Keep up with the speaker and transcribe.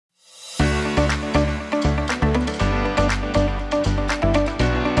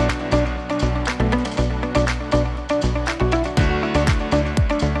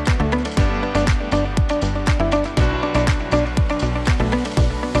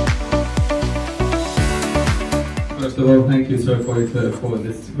of all, thank you, sir, for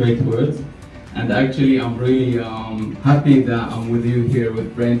this great words. And actually, I'm really happy that I'm with you here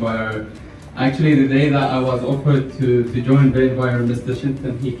with Brainvire. Actually, the day that I was offered to join Brainvire, Mr.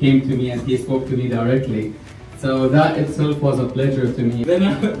 Shinton, he came to me and he spoke to me directly. So that itself was a pleasure to me.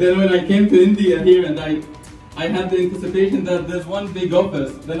 Then when I came to India here and I had the anticipation that there's one big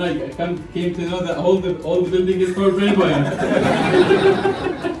office. Then I came to know that all the building is for Brainvire.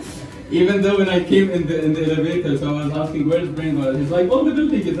 Even though when I came in the elevator, so I was asking, where's Brainvire? He's like, all the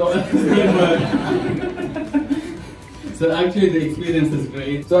building is all Brainvire. So actually the experience is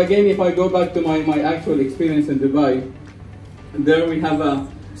great. So again, if I go back to my actual experience in Dubai, there we have a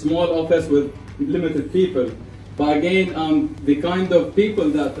small office with limited people. But again, the kind of people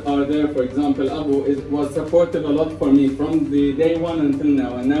that are there, for example, Abu was supportive a lot for me from the day one until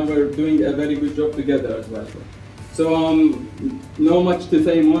now, and now we're doing a very good job together as well. So no much to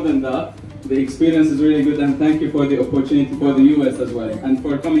say more than that. The experience is really good, and thank you for the opportunity for the US as well, and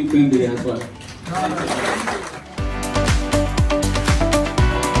for coming to India as well.